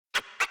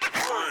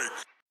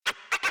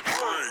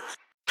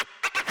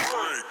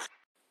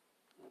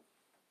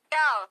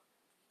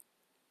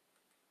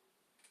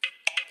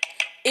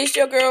It's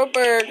your girl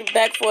Berg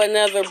back for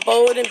another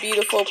bold and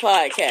beautiful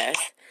podcast.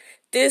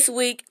 This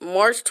week,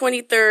 March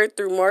 23rd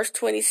through March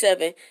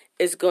 27th,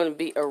 is going to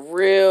be a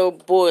real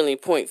boiling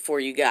point for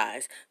you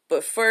guys.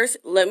 But first,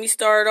 let me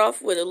start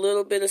off with a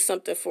little bit of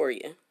something for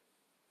you.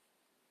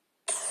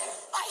 I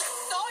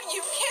saw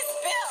you kiss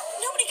Bill.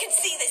 Nobody can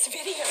see this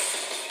video.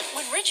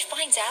 When Rich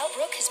finds out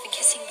Brooke has been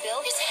kissing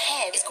Bill, his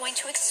head is going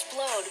to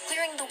explode,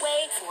 clearing the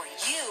way for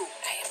you.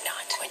 I am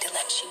not going to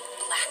let you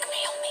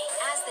blackmail me.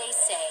 As they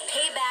say,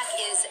 payback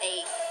is a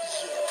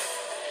you.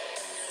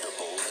 The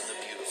Bold and the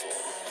Beautiful,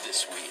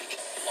 this week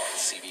on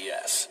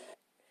CBS.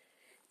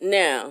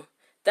 Now,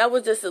 that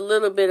was just a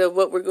little bit of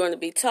what we're going to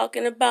be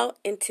talking about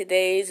in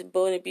today's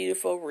Bold and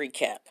Beautiful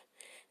recap.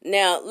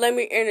 Now, let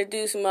me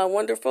introduce my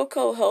wonderful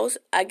co-host.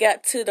 I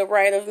got to the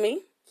right of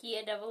me,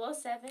 Kia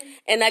 007.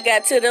 and I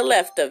got to the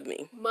left of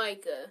me,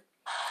 Micah.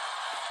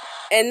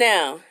 And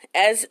now,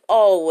 as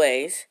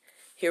always,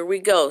 here we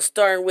go,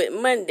 starting with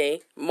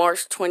Monday,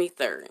 March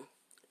 23rd.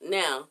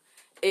 Now,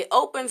 it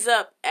opens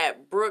up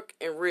at Brooke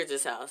and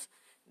Ridge's house.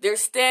 They're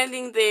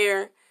standing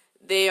there.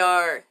 They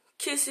are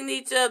kissing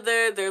each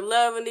other. They're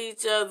loving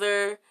each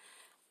other.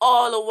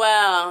 All the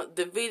while,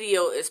 the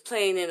video is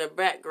playing in the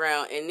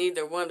background, and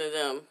neither one of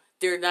them,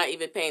 they're not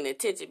even paying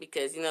attention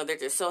because, they're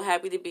just so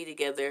happy to be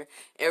together.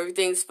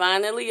 Everything's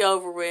finally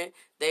over with.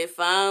 They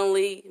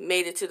finally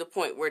made it to the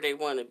point where they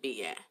want to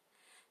be at.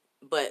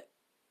 But,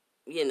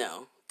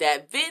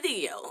 that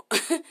video,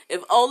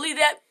 if only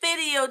that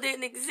video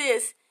didn't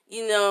exist,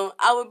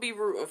 I would be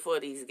rooting for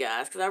these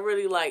guys because I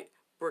really like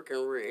Brooke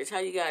and Ridge. How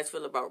you guys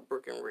feel about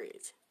Brooke and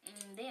Ridge?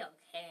 They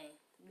okay.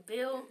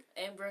 Bill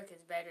and Brooke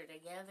is better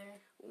together.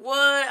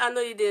 What? I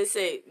know you didn't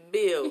say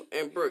Bill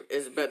and Brooke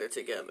is better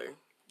together.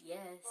 Yes.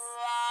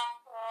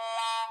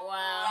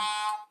 Wow.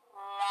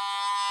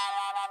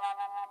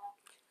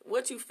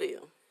 What you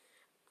feel?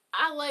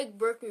 I like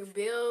Brooke and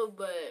Bill,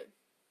 but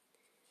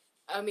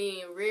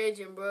Ridge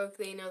and Brooke,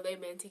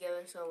 they've been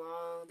together so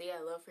long. They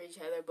got love for each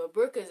other. But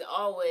Brooke is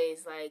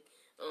always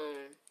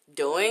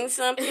doing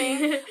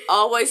something,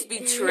 always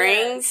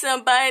betraying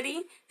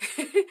somebody.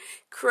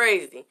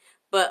 Crazy.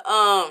 But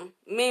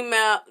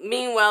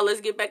meanwhile,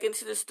 let's get back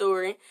into the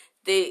story.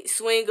 They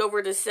swing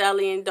over to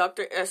Sally and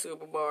Dr.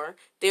 Escobar.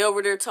 They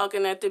over there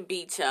talking at the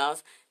beach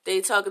house.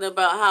 They talking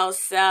about how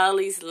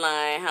Sally's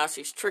lying, how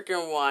she's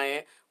tricking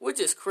Wyatt, which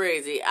is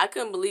crazy. I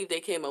couldn't believe they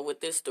came up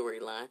with this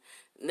storyline.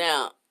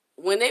 Now,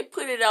 when they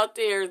put it out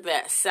there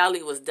that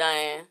Sally was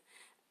dying,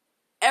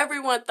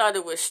 everyone thought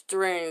it was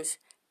strange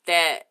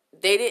that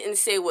they didn't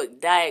say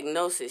what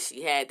diagnosis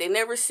she had. They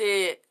never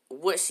said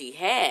what she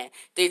had.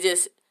 They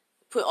just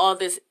put all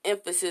this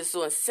emphasis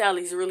on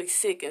Sally's really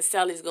sick and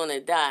Sally's going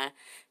to die.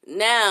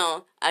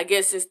 Now, I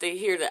guess since they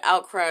hear the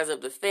outcries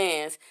of the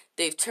fans,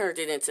 they've turned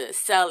it into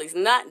Sally's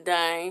not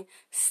dying,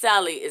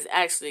 Sally is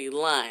actually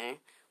lying,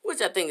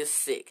 which I think is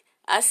sick.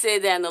 I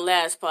said that in the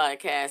last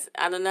podcast.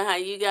 I don't know how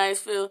you guys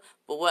feel,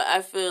 but what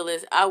I feel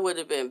is I would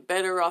have been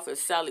better off if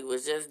Sally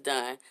was just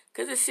dying,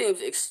 because it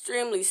seems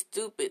extremely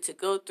stupid to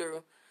go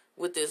through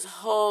with this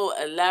whole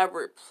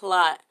elaborate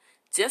plot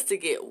just to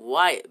get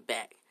Wyatt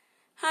back.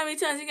 How many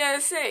times you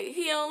gotta say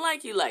he don't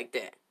like you like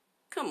that?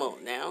 Come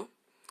on now.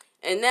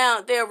 And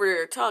now they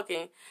were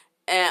talking,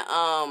 and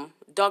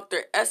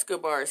Dr.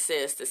 Escobar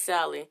says to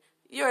Sally,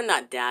 "You're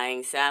not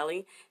dying,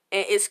 Sally,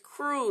 and it's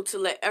cruel to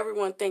let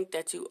everyone think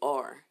that you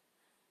are."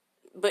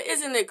 But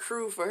isn't it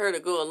cruel for her to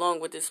go along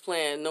with this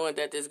plan knowing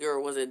that this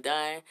girl wasn't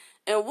dying?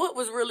 And what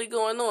was really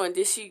going on?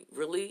 Did she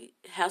really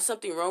have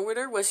something wrong with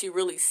her? Was she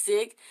really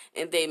sick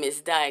and they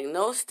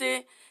misdiagnosed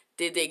it?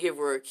 Did they give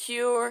her a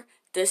cure?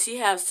 Does she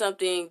have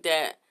something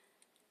that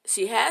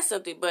she has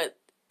something, but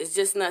it's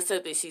just not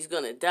something she's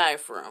going to die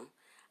from?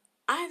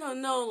 I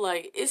don't know.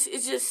 It's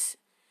just,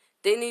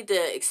 they need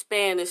to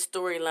expand this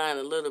storyline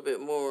a little bit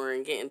more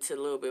and get into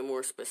a little bit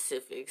more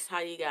specifics. How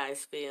you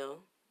guys feel?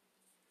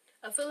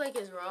 I feel like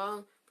it's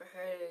wrong for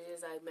her to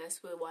just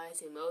mess with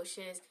Wyatt's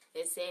emotions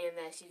and saying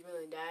that she's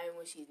really dying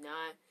when she's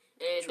not,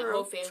 and the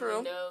whole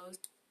family knows.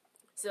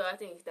 So I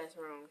think that's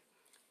wrong.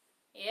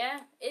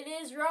 Yeah, it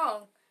is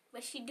wrong,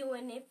 but she's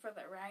doing it for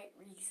the right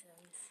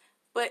reasons.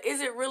 But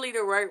is it really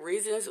the right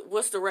reasons?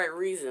 What's the right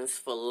reasons?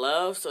 For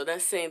love? So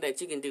that's saying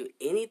that you can do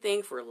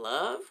anything for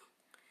love?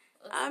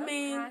 Well,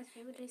 sometimes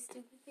people do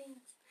stupid things.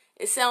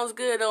 It sounds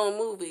good on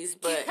movies,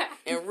 but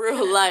in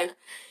real life,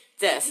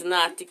 that's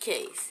not the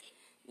case.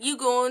 You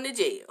going to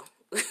jail.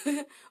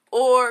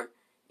 Or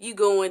you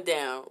going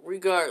down.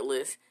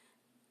 Regardless,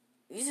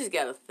 you just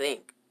got to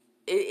think.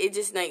 It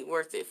just ain't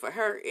worth it. For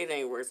her, it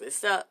ain't worth it.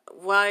 So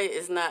Wyatt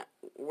is not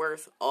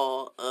worth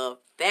all of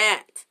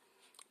that.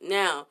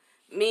 Now,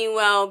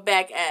 meanwhile,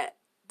 back at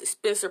the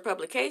Spencer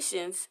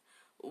Publications,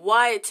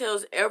 Wyatt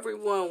tells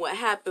everyone what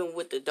happened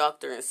with the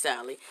doctor and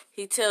Sally.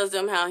 He tells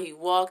them how he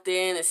walked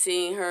in and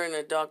seen her and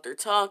the doctor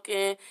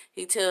talking.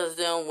 He tells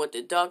them what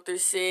the doctor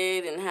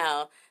said and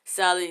how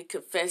Sally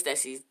confessed that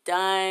she's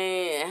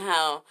dying and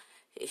how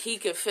he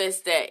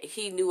confessed that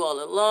he knew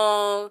all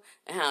along,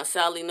 and how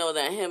Sally know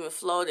that him and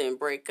Flo didn't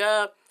break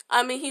up.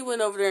 I mean, he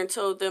went over there and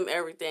told them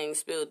everything,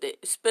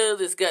 spilled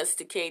his guts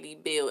to Katie,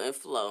 Bill, and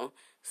Flo.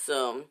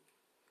 So,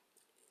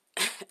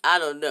 I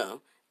don't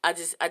know. I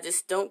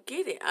just don't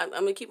get it. I'm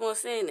going to keep on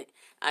saying it.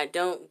 I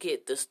don't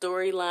get the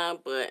storyline,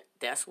 but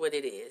that's what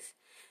it is.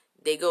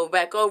 They go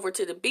back over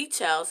to the beach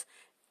house,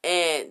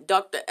 and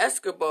Dr.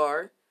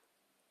 Escobar,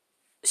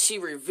 she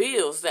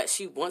reveals that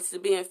she wants to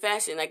be in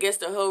fashion. I guess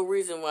the whole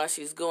reason why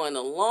she's going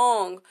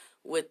along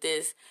with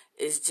this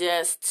is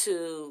just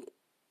to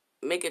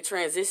make a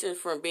transition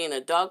from being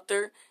a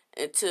doctor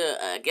into,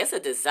 I guess, a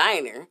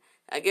designer.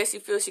 I guess she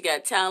feels she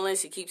got talent.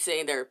 She keeps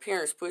saying that her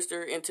parents pushed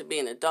her into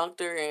being a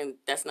doctor, and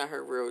that's not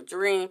her real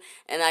dream.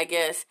 And I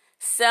guess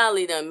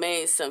Sally done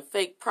made some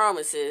fake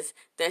promises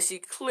that she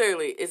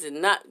clearly is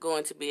not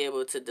going to be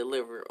able to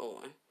deliver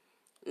on.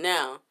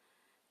 Now,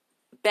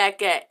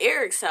 back at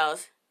Eric's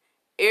house,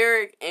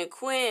 Eric and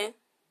Quinn,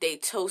 they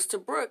toast to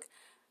Brooke.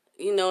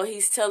 You know,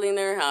 he's telling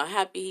her how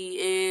happy he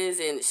is,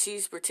 and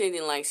she's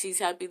pretending like she's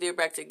happy they're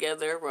back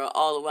together, while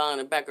all the while in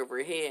the back of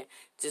her head,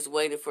 just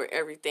waiting for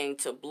everything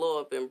to blow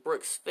up in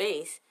Brooke's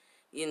face,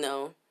 you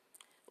know.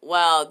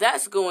 While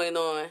that's going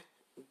on,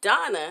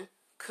 Donna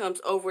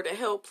comes over to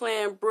help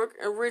plan Brooke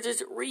and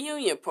Ridge's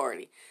reunion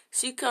party.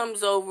 She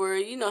comes over,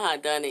 you know how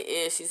Donna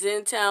is. She's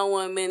in town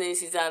one minute,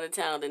 she's out of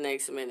town the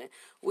next minute.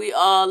 We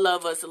all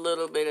love us a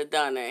little bit of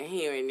Donna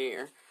here and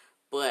there.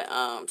 But,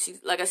 she,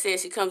 like I said,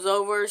 she comes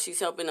over. She's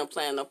helping them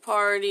plan the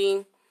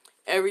party.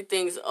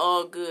 Everything's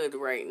all good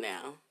right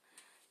now.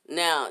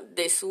 Now,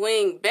 they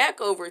swing back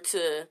over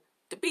to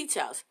the beach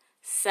house.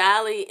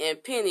 Sally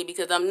and Penny,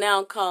 because I'm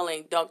now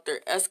calling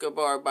Dr.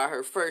 Escobar by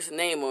her first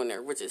name on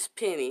there, which is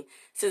Penny.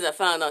 Since I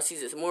found out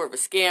she's just more of a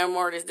scam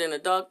artist than a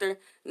doctor,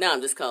 now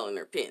I'm just calling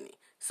her Penny.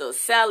 So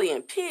Sally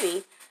and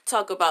Penny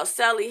talk about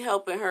Sally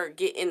helping her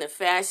get into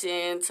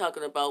fashion,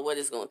 talking about what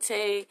it's going to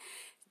take.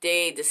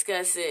 They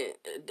discuss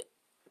it.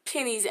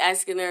 Penny's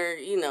asking her,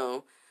 you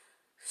know,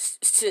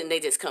 shouldn't they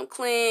just come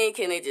clean?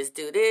 Can they just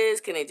do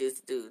this? Can they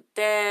just do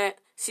that?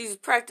 She's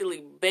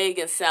practically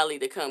begging Sally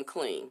to come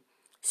clean.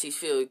 She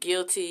feels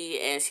guilty,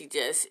 and she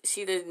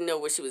didn't know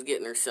what she was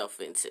getting herself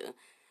into.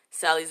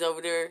 Sally's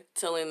over there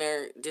telling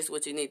her, this is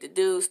what you need to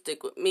do.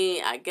 Stick with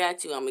me. I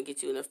got you. I'm going to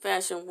get you in the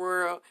fashion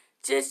world.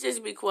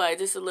 Just be quiet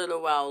just a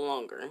little while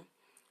longer.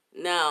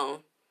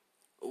 Now,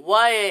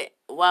 Wyatt,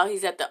 while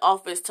he's at the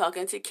office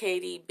talking to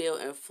Katie, Bill,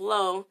 and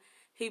Flo,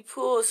 he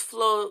pulls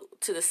Flo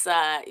to the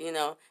side, you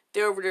know.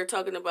 They're over there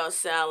talking about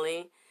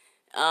Sally.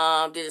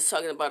 They're just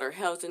talking about her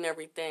health and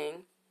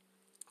everything.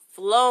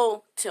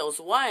 Flo tells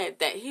Wyatt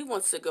that he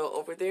wants to go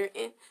over there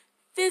and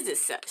visit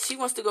Sally. She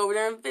wants to go over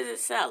there and visit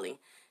Sally.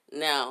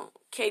 Now,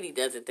 Katie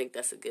doesn't think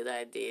that's a good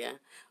idea.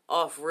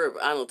 Off rip,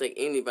 I don't think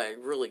anybody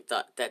really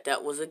thought that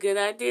that was a good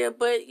idea.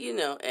 But, you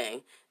know,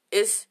 hey,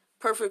 it's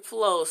Perfect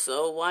Flo,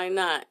 so why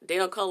not? They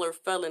don't call her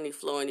Felony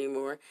Flo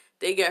anymore.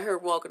 They got her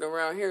walking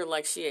around here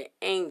like she an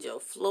angel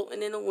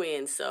floating in the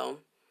wind. So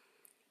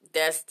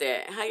that's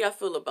that. How y'all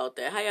feel about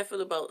that? How y'all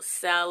feel about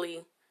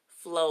Sally,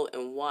 Flo,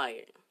 and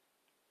Wyatt?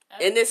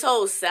 And this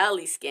whole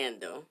Sally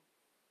scandal.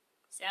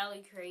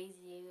 Sally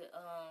crazy.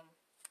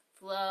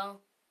 Flo,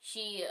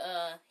 she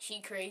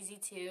crazy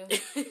too.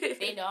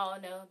 They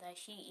all know that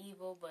she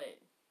evil, but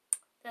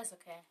that's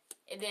okay.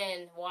 And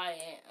then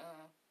Wyatt,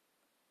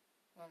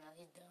 I don't know,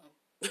 he's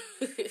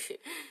dumb.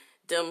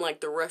 Dumb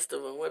like the rest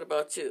of them. What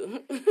about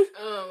you?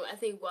 I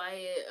think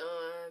Wyatt,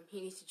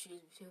 he needs to choose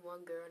between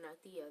one girl,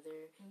 not the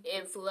other. Mm-hmm.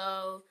 And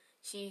Flo,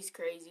 she's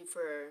crazy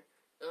for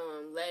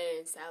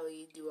letting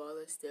Sally do all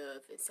this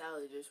stuff, and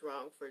Sally just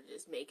wrong for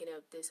just making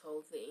up this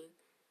whole thing.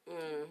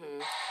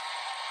 Mm-hmm.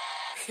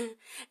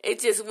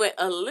 It just went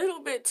a little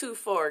bit too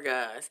far,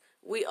 guys.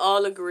 We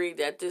all agree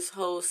that this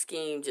whole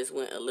scheme just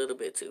went a little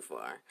bit too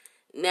far.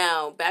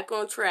 Now, back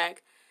on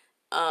track.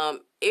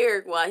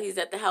 Eric, while he's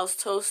at the house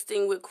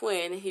toasting with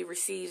Quinn, he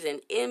receives an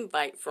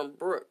invite from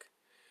Brooke.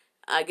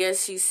 I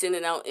guess she's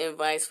sending out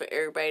invites for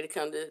everybody to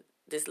come to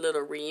this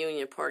little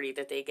reunion party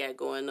that they got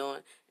going on.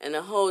 And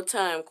the whole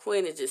time,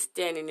 Quinn is just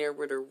standing there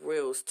with her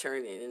wheels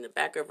turning in the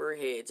back of her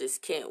head.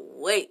 Just can't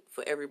wait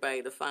for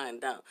everybody to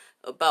find out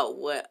about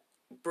what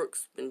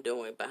Brooke's been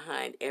doing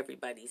behind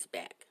everybody's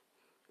back.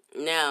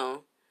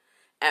 Now,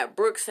 at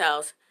Brooke's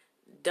house,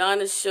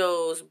 Donna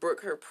shows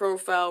Brooke her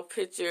profile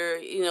picture.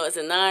 You know, it's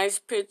a nice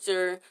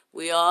picture.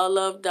 We all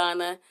love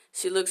Donna.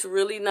 She looks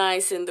really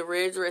nice in the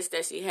red dress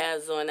that she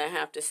has on, I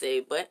have to say.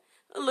 But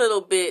a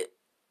little bit,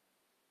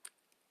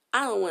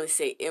 I don't want to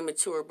say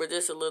immature, but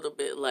just a little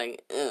bit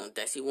like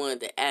that she wanted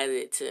to add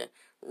it to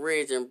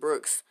Ridge and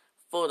Brooke's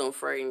photo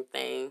frame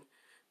thing.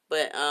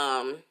 But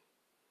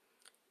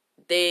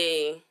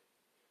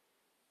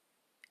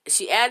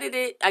she added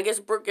it. I guess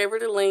Brooke gave her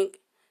the link.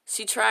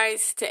 She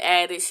tries to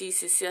add it. She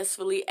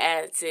successfully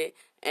adds it.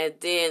 And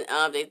then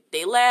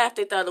they laughed.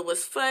 They thought it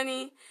was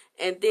funny.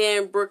 And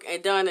then Brooke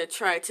and Donna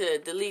tried to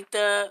delete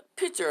the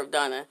picture of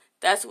Donna.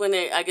 That's when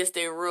I guess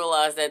they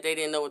realized that they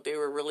didn't know what they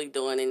were really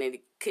doing and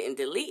they couldn't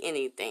delete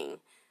anything.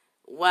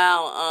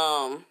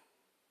 While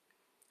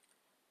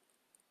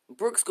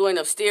Brooke's going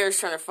upstairs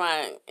trying to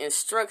find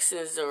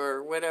instructions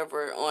or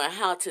whatever on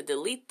how to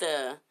delete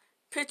the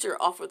picture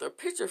off of the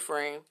picture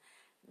frame.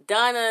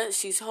 Donna,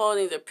 she's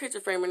holding the picture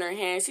frame in her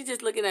hand. She's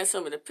just looking at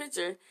some of the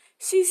picture.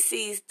 She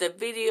sees the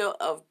video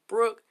of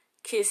Brooke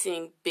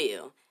kissing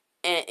Bill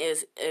and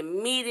is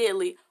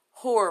immediately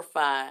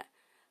horrified.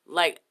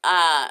 Like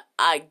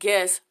I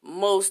guess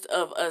most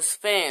of us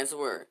fans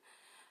were.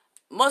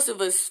 Most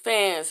of us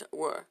fans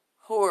were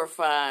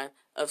horrified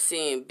of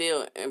seeing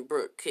Bill and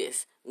Brooke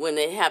kiss when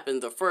it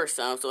happened the first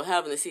time. So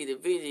having to see the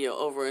video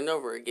over and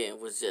over again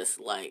was just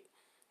like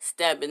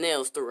stabbing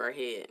nails through her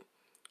head.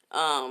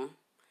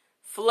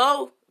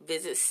 Flo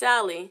visits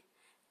Sally,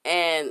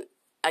 and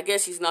I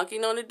guess she's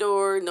knocking on the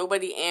door.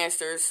 Nobody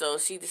answers, so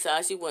she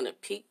decides she want to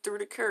peek through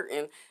the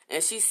curtain,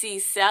 and she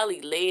sees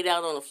Sally laid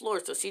out on the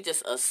floor, so she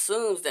just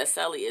assumes that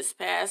Sally is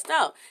passed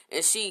out,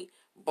 and she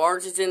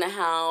barges in the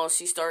house.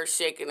 She starts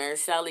shaking her.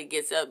 Sally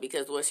gets up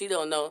because what she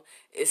don't know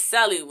is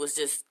Sally was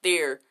just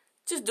there,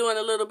 just doing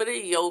a little bit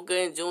of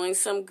yoga, enjoying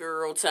some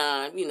girl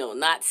time,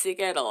 not sick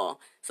at all.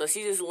 So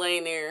she's just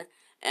laying there.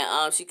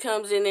 And she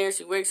comes in there,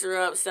 she wakes her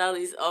up.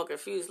 Sally's all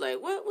confused, like,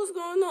 what's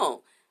going on?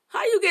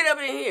 How you get up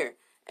in here?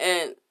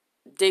 And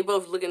they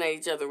both looking at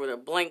each other with a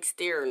blank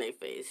stare in their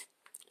face.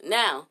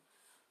 Now,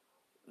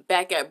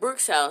 back at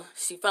Brooke's house,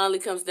 she finally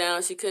comes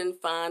down. She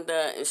couldn't find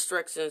the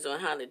instructions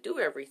on how to do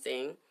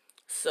everything.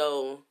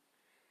 So,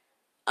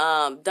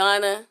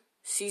 Donna,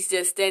 she's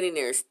just standing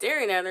there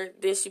staring at her.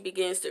 Then she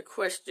begins to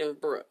question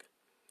Brooke.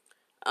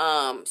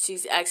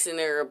 She's asking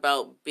her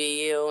about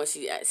Bill, and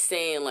she's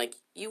saying, like,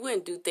 you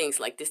wouldn't do things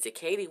like this to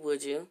Katie,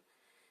 would you?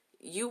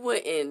 You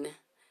wouldn't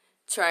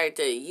try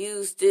to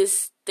use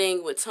this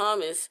thing with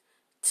Thomas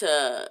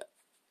to,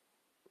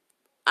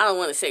 I don't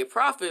want to say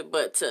profit,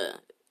 but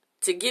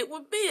to get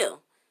with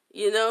Bill,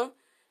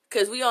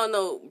 Because we all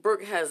know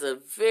Brooke has a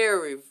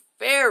very,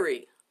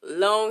 very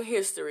long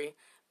history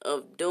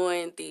of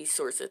doing these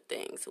sorts of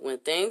things. When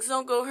things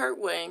don't go her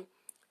way,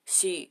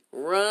 she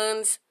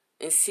runs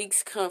and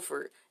seeks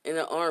comfort in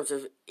the arms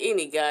of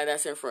any guy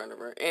that's in front of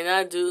her. And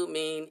I do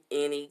mean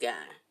any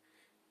guy.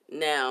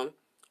 Now,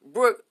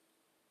 Brooke,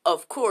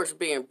 of course,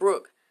 being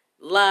Brooke,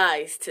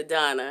 lies to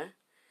Donna.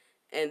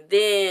 And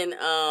then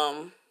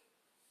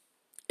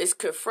is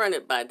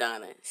confronted by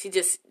Donna. She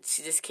just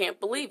can't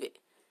believe it.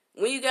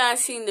 When you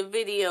guys seen the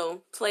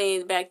video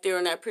playing back there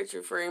on that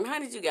picture frame, how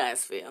did you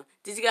guys feel?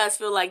 Did you guys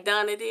feel like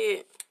Donna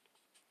did?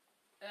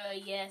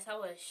 Yes, I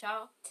was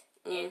shocked.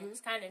 And it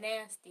was kind of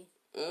nasty.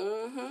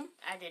 Mm-hmm.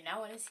 I did not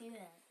want to see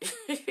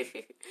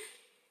that.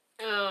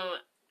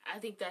 I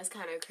think that's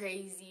kind of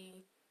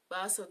crazy, but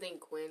I also think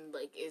Quinn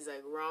is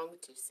wrong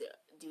to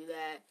do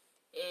that.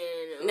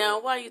 And now,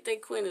 why do you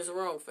think Quinn is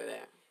wrong for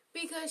that?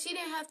 Because she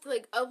didn't have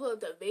to upload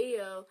the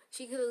video.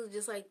 She could have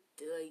just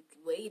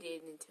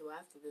waited until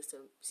after the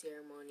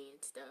ceremony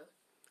and stuff.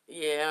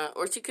 Yeah,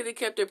 or she could have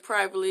kept it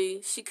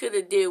privately. She could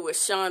have did what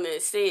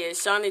Shauna said.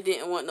 Shauna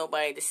didn't want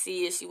nobody to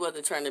see it. She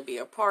wasn't trying to be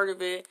a part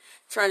of it,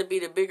 trying to be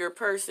the bigger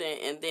person.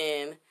 And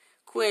then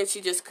Quinn, she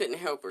just couldn't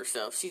help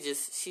herself. She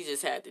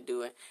just had to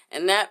do it.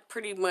 And that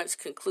pretty much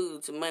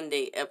concludes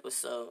Monday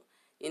episode.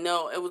 It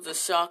was a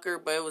shocker,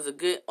 but it was a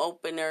good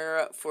opener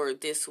up for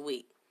this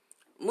week.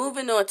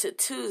 Moving on to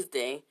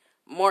Tuesday,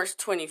 March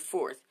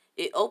 24th.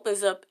 It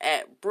opens up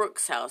at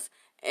Brooke's house,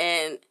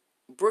 and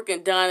Brooke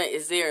and Donna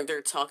is there, and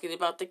they're talking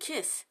about the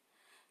kiss.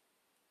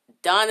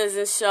 Donna's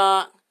in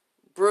shock.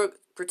 Brooke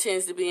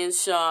pretends to be in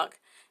shock.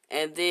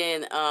 And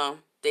then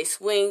they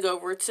swing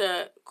over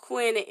to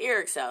Quinn and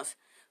Eric's house.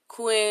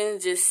 Quinn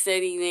just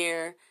sitting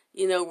there,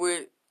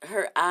 with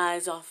her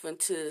eyes off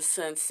into the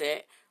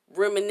sunset,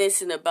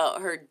 reminiscing about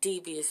her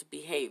devious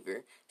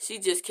behavior. She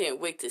just can't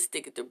wait to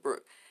stick it to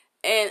Brooke.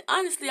 And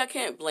honestly, I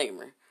can't blame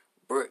her.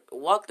 Brooke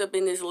walked up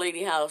in this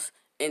lady's house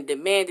and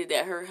demanded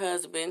that her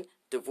husband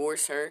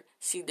divorce her.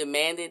 She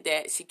demanded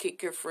that she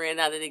kick her friend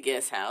out of the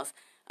guest house.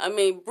 I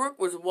mean, Brooke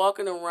was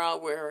walking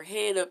around with her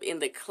head up in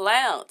the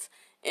clouds.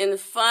 And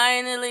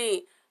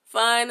finally,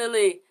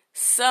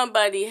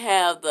 somebody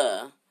had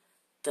the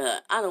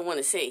I don't want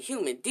to say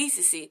human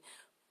decency,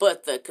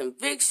 but the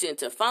conviction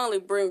to finally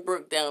bring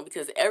Brooke down,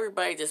 because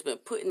everybody just been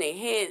putting their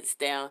heads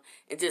down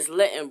and just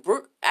letting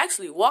Brooke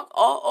actually walk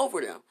all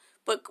over them.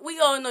 But we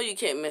all know you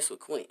can't mess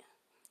with Quinn.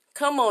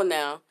 Come on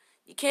now.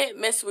 You can't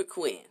mess with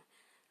Quinn.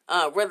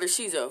 Whether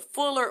she's a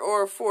Fuller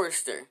or a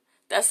Forrester,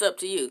 that's up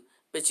to you.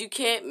 But you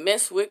can't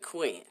mess with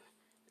Quinn.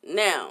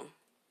 Now,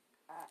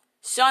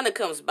 Shauna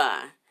comes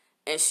by,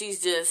 and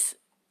she's just,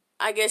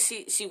 I guess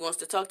she wants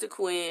to talk to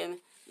Quinn.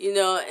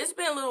 It's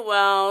been a little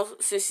while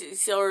since she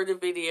saw her the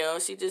video.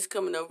 She just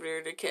coming over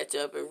there to catch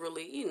up and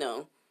really,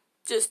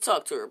 just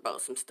talk to her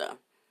about some stuff.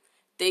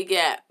 They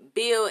got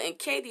Bill and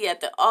Katie at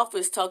the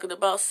office talking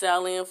about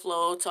Sally and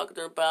Flo,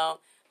 talking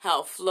about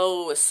how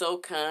Flo is so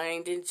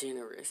kind and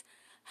generous,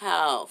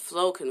 how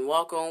Flo can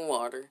walk on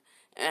water,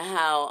 and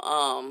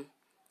how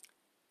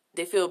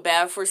they feel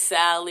bad for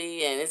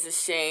Sally, and it's a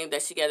shame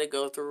that she got to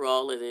go through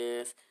all of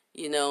this,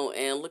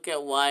 and look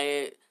at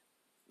Wyatt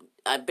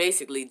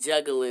basically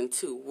juggling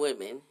two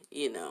women,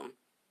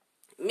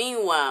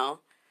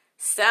 Meanwhile,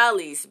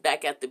 Sally's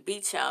back at the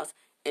beach house,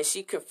 and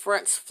she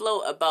confronts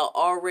Flo about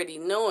already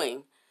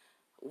knowing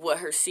what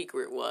her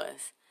secret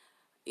was.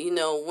 You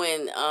know,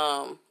 when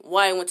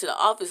Wyatt went to the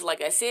office,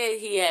 like I said,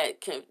 he had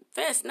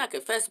not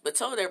confessed, but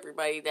told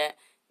everybody that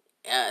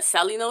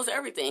Sally knows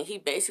everything. He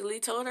basically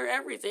told her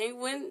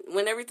everything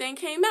when everything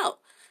came out.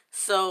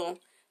 So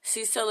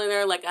she's telling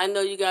her, like, I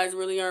know you guys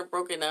really aren't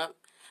broken up.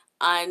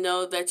 I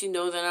know that you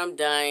know that I'm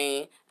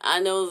dying. I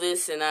know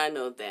this and I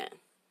know that.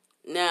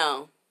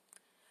 Now,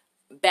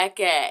 back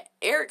at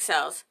Eric's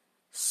house,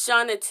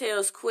 Shauna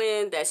tells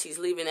Quinn that she's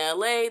leaving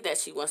LA, that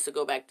she wants to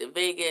go back to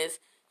Vegas.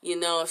 You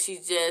know, she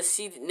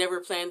never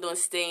planned on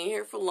staying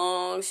here for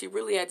long. She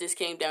really had just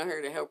came down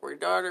here to help her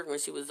daughter when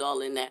she was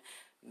all in that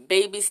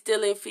baby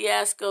stealing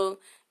fiasco.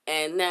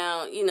 And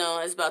now, you know,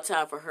 it's about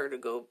time for her to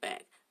go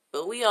back.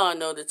 But we all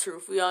know the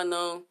truth. We all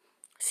know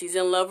she's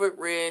in love with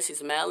Ridge.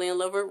 She's madly in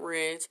love with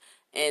Ridge.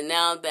 And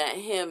now that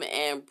him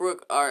and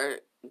Brooke are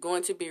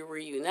going to be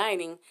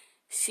reuniting,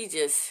 she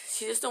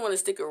just don't want to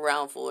stick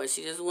around for it.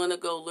 She just want to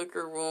go lick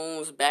her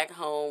wounds back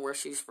home where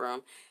she's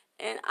from.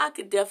 And I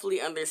could definitely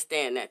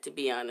understand that, to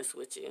be honest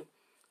with you.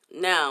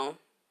 Now,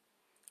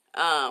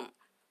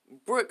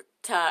 Brooke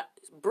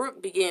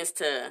begins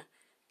to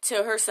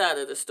tell her side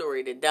of the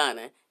story to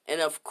Donna.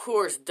 And of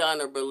course,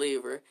 Donna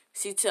believe her.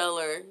 She tell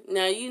her,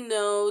 now you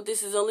know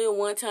this is only a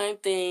one-time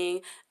thing.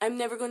 I'm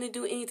never going to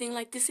do anything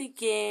like this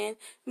again.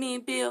 Me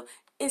and Bill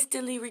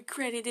instantly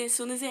regretted it as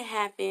soon as it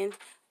happened.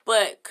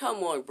 But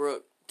come on,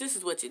 Brooke. This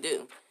is what you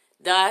do.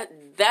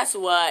 That's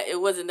why it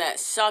wasn't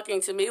that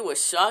shocking to me. It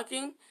was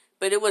shocking.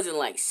 But it wasn't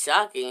like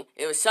shocking.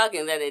 It was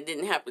shocking that it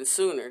didn't happen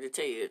sooner, to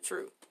tell you the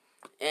truth.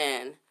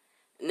 And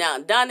now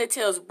Donna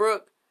tells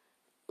Brooke,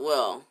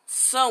 well,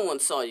 someone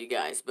saw you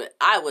guys, but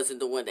I wasn't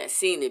the one that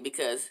seen it,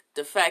 because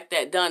the fact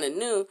that Donna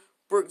knew,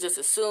 Brooke just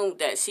assumed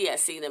that she had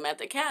seen them at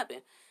the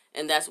cabin.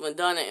 And that's when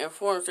Donna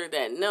informs her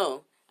that,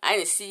 no, I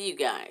didn't see you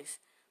guys,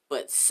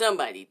 but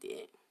somebody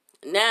did.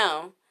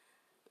 Now,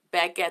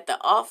 back at the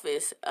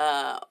office,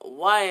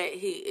 Wyatt,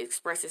 he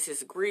expresses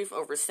his grief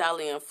over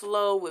Sally and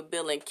Flo with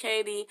Bill and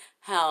Katie,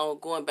 how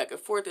going back and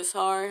forth is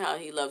hard, how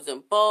he loves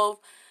them both,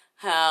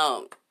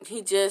 how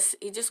he just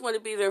want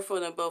to be there for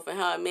them both, and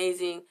how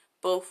amazing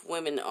both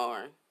women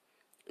are.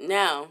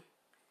 Now,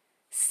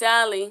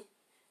 Sally,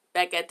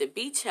 back at the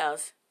beach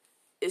house,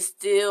 she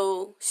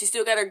still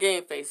got her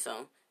game face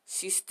on.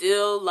 She's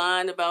still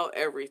lying about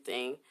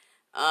everything.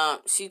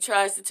 She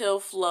tries to tell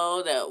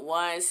Flo that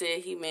Wyatt said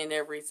he meant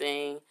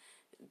everything,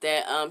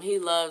 that he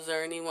loves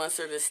her and he wants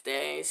her to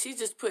stay. She's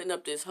just putting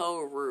up this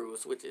whole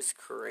ruse, which is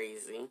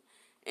crazy.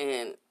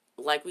 And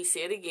like we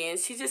said again,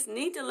 she just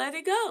needs to let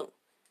it go.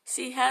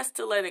 She has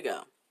to let it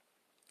go.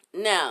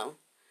 Now,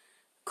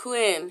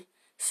 Quinn,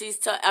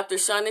 after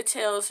Shauna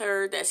tells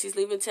her that she's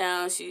leaving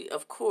town, she,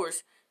 of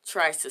course,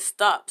 tries to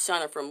stop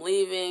Shauna from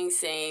leaving,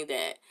 saying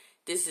that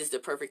this is the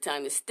perfect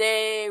time to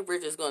stay. We're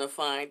just going to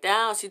find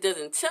out. She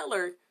doesn't tell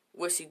her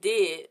what she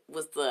did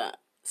was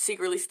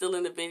secretly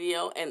stealing the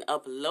video and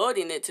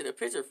uploading it to the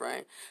picture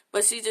frame.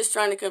 But she's just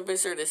trying to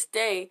convince her to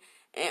stay,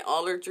 and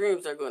all her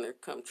dreams are going to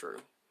come true.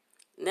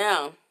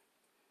 Now,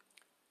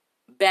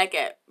 back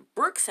at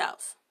Brooke's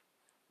house,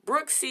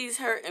 Brooke sees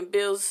her and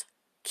Bill's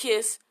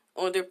kiss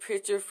on their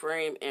picture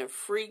frame and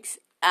freaks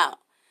out.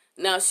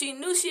 Now, she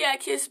knew she had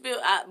kissed Bill,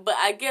 but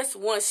I guess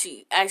once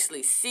she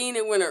actually seen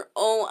it with her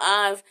own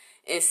eyes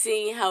and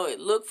seeing how it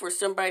looked for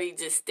somebody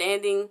just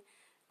standing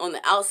on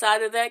the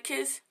outside of that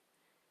kiss,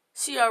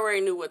 she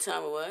already knew what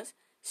time it was.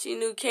 She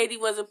knew Katie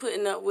wasn't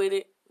putting up with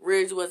it,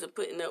 Ridge wasn't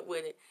putting up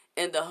with it,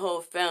 and the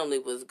whole family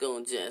was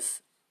going to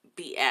just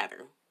be at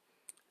her.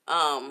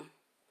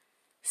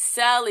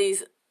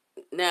 Sally's,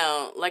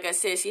 now, like I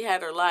said, she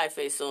had her live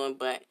face on,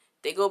 but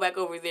they go back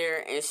over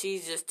there, and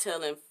she's just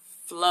telling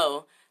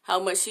Flo how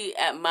much she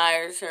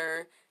admires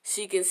her.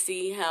 She can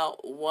see how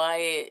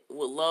Wyatt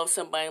would love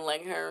somebody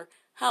like her,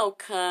 how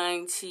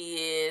kind she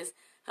is,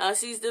 how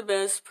she's the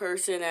best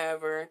person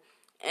ever.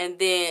 And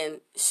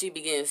then she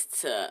begins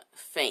to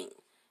faint.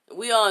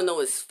 We all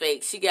know it's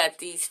fake. She got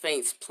these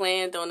faints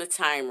planned on a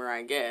timer,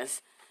 I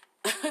guess.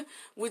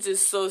 Which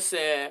is so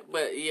sad.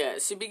 But yeah,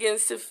 she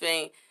begins to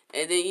faint.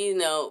 And then, you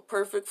know,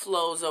 Perfect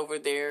Flo's over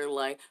there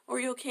like, are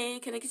you okay?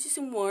 Can I get you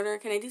some water?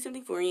 Can I do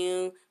something for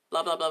you?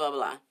 Blah, blah, blah,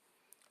 blah,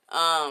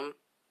 blah.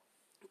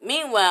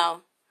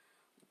 Meanwhile,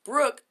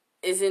 Brooke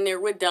is in there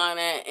with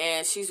Donna,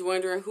 and she's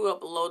wondering who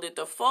uploaded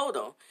the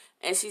photo.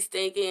 And she's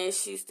thinking,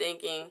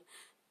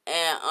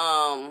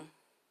 and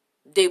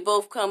they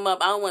both come up.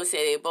 I don't want to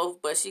say they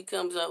both, but she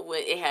comes up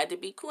with it had to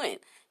be Quinn.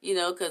 You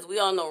know, because we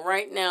all know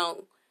right now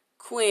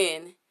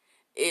Quinn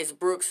is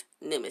Brooke's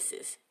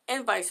nemesis,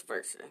 and vice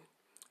versa.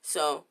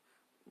 So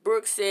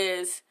Brooke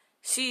says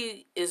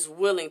she is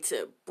willing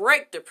to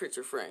break the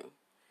picture frame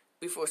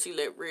before she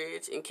let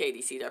Ridge and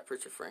Katie see that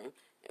picture frame.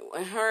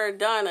 And her and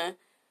Donna,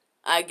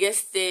 I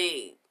guess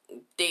they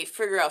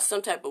figure out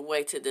some type of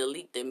way to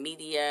delete the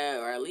media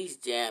or at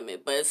least jam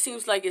it. But it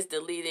seems like it's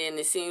deleted, and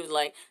it seems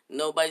like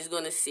nobody's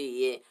going to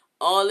see it.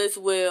 All is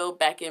well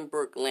back in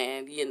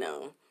Brookland, you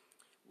know.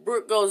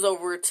 Brooke goes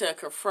over to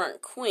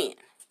confront Quinn.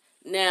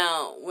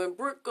 Now, when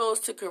Brooke goes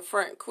to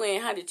confront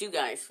Quinn, how did you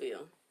guys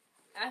feel?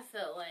 I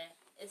felt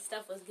like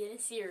stuff was getting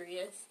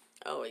serious.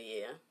 Oh,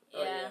 yeah. Yeah.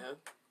 Oh, yeah.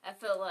 I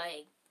felt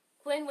like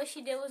Quinn, what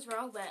she did was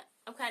wrong, but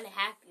I'm kind of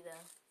happy,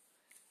 though.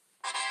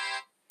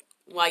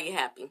 Why you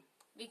happy?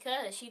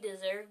 Because she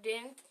deserved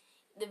it.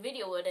 The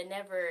video would have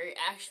never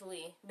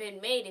actually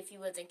been made if you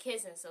wasn't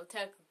kissing, so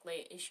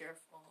technically it's your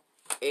fault.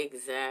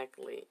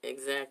 Exactly.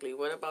 Exactly.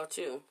 What about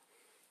you?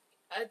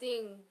 I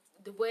think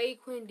the way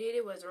Quinn did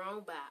it was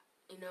wrong, but,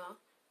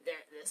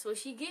 that's what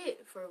she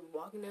get for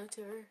walking up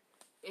to her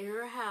in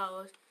her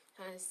house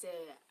trying to say,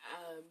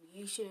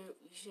 you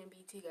shouldn't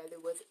be together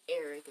with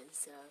Eric and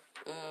stuff.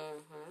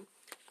 Mm-hmm.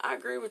 I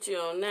agree with you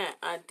on that.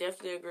 I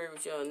definitely agree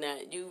with you on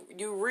that.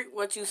 You reap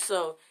what you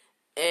sow,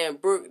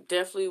 and Brooke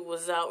definitely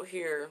was out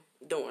here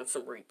doing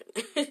some reaping.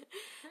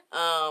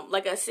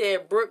 Like I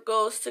said, Brooke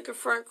goes to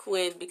confront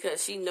Quinn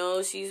because she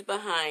knows she's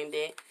behind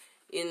it.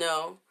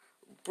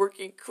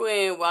 Brooke and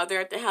Quinn, while they're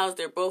at the house,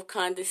 they're both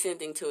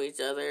condescending to each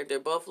other. They're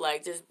both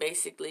like just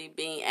basically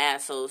being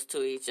assholes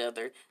to each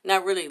other.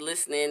 Not really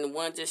listening.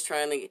 One just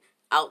trying to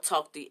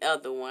out-talk the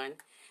other one.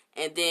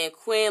 And then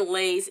Quinn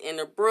lays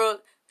into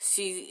Brooke.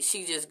 She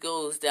just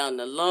goes down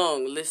the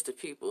long list of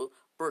people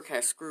Brooke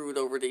has screwed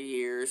over the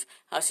years.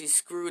 How she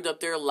screwed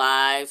up their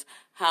lives.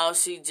 How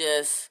she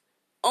just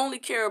only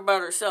care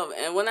about herself.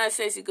 And when I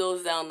say she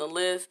goes down the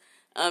list,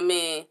 I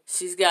mean,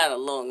 she's got a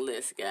long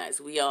list,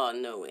 guys. We all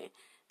know it.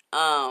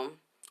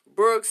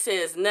 Brooke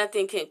says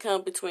nothing can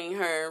come between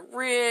her and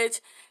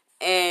Ridge,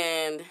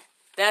 and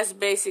that's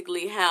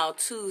basically how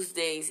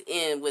Tuesdays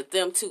end with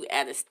them two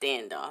at a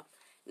standoff.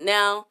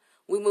 Now,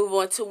 we move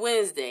on to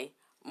Wednesday,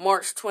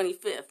 March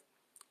 25th.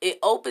 It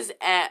opens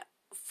at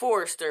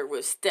Forrester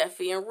with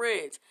Steffi and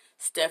Ridge.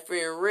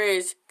 Steffi and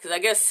Ridge, because I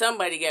guess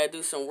somebody got to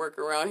do some work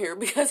around here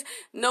because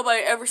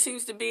nobody ever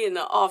seems to be in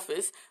the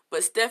office.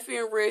 But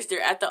Steffi and Ridge,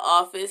 they're at the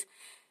office.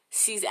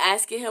 She's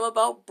asking him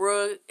about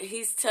Brooke.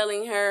 He's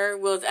telling her,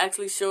 it's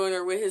actually showing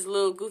her with his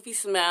little goofy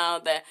smile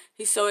that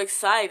he's so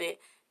excited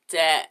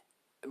that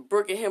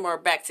Brooke and him are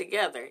back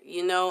together,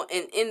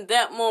 And in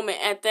that moment,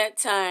 at that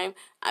time,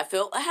 I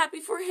felt happy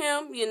for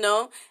him,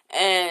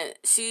 And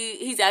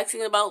he's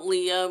asking about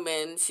Liam,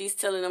 and she's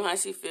telling him how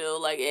she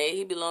feels. Like, hey,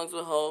 he belongs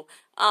with Hope.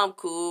 I'm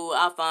cool.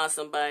 I'll find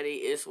somebody.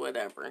 It's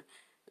whatever.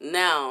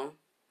 Now,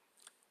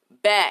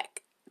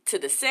 back to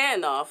the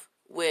standoff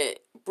with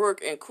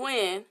Brooke and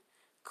Quinn.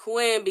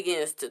 Quinn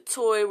begins to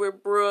toy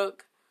with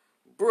Brooke.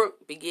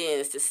 Brooke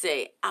begins to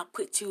say, I'll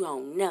put you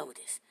on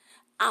notice.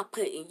 I'm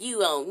putting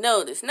you on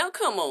notice. Now,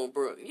 come on,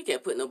 Brooke. You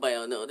can't put nobody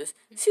on notice.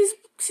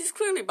 She's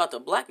clearly about to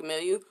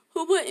blackmail you.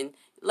 Who wouldn't?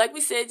 Like we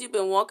said, you've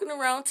been walking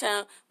around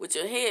town with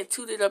your head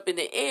tooted up in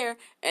the air,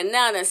 and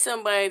now that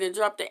somebody done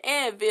dropped the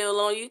anvil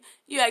on you,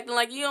 you acting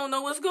like you don't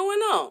know what's going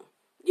on.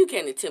 You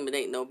can't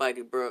intimidate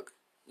nobody, Brooke.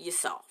 You're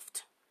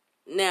soft.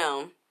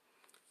 Now,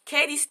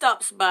 Katie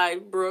stops by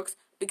Brooke's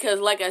because,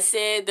 like I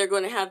said, they're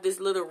going to have this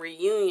little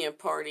reunion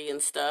party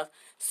and stuff.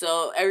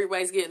 So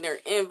everybody's getting their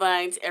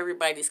invites.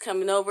 Everybody's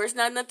coming over. It's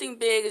not nothing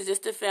big. It's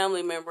just the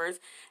family members.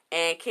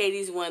 And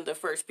Katie's one of the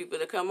first people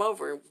to come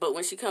over. But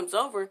when she comes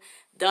over,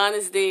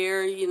 Donna's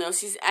there.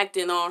 She's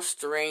acting all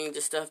strange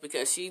and stuff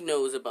because she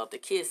knows about the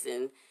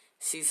kissing.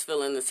 She's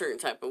feeling a certain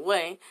type of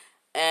way.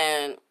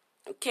 And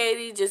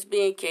Katie, just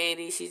being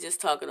Katie, she's just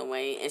talking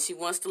away. And she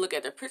wants to look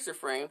at the picture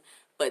frame.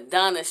 But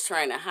Donna's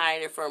trying to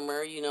hide it from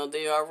her.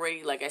 They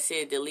already, like I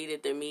said,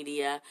 deleted the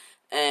media.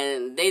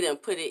 And they done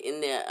put it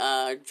in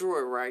their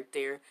drawer right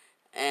there.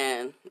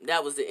 And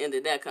that was the end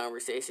of that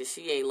conversation.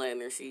 She ain't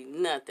letting her see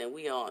nothing.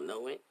 We all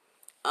know it.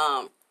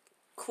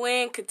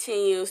 Quinn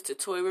continues to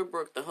toy with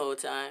Brooke the whole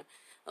time.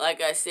 Like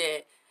I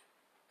said,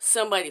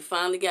 somebody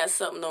finally got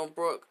something on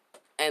Brooke.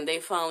 And they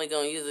finally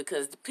going to use it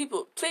because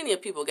plenty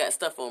of people got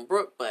stuff on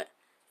Brooke. But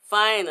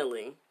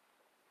finally,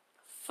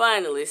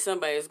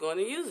 somebody's going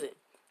to use it.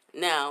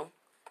 Now,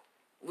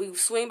 we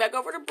swing back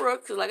over to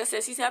Brooke, because like I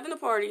said, she's having a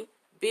party.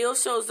 Bill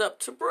shows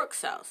up to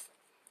Brooke's house.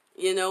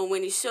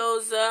 When he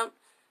shows up,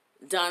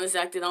 Donna's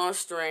acting all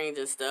strange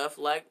and stuff,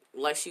 like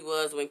she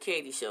was when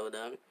Katie showed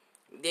up.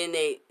 Then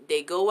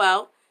they go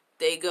out.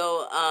 They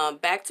go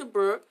back to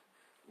Brooke.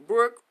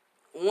 Brooke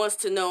wants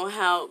to know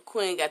how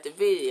Quinn got the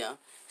video.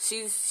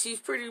 She's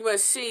pretty much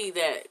see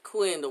that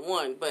Quinn the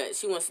one, but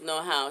she wants to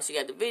know how she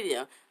got the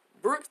video.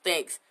 Brooke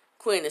thinks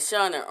Quinn and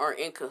Shauna are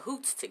in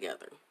cahoots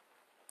together.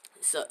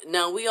 So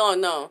now we all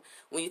know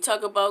when you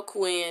talk about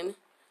Quinn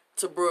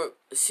to Brooke,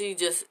 she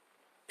just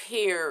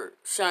paired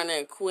Shauna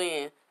and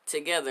Quinn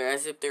together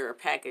as if they're a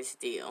package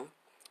deal,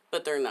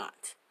 but they're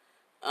not.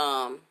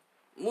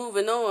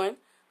 Moving on,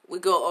 we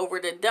go over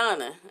to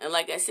Donna, and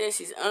like I said,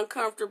 she's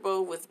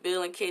uncomfortable with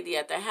Bill and Katie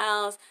at the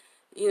house.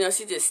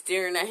 She's just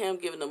staring at him,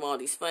 giving him all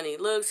these funny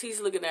looks.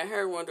 He's looking at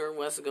her, wondering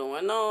what's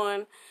going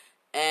on,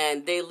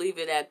 and they leave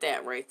it at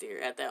that right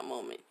there at that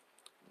moment.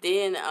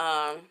 Then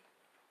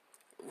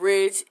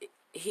Ridge,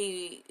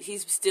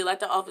 he's still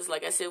at the office,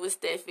 like I said, with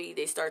Steffi.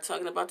 They start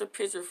talking about the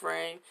picture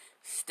frame.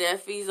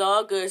 Steffi's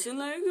all good. She's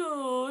like,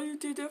 oh, you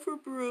did that for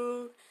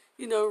Brooke.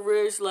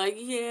 Rich, like,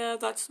 yeah,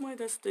 that's my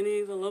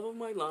destiny, the love of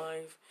my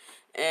life.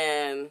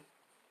 And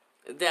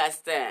that's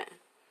that.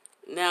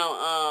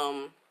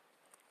 Now,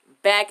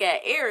 back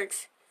at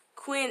Eric's,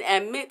 Quinn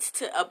admits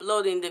to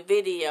uploading the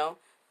video,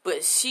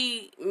 but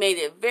she made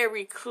it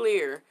very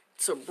clear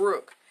to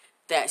Brooke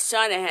that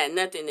Shauna had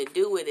nothing to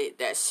do with it,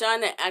 that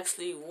Shauna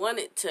actually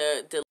wanted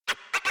to delete.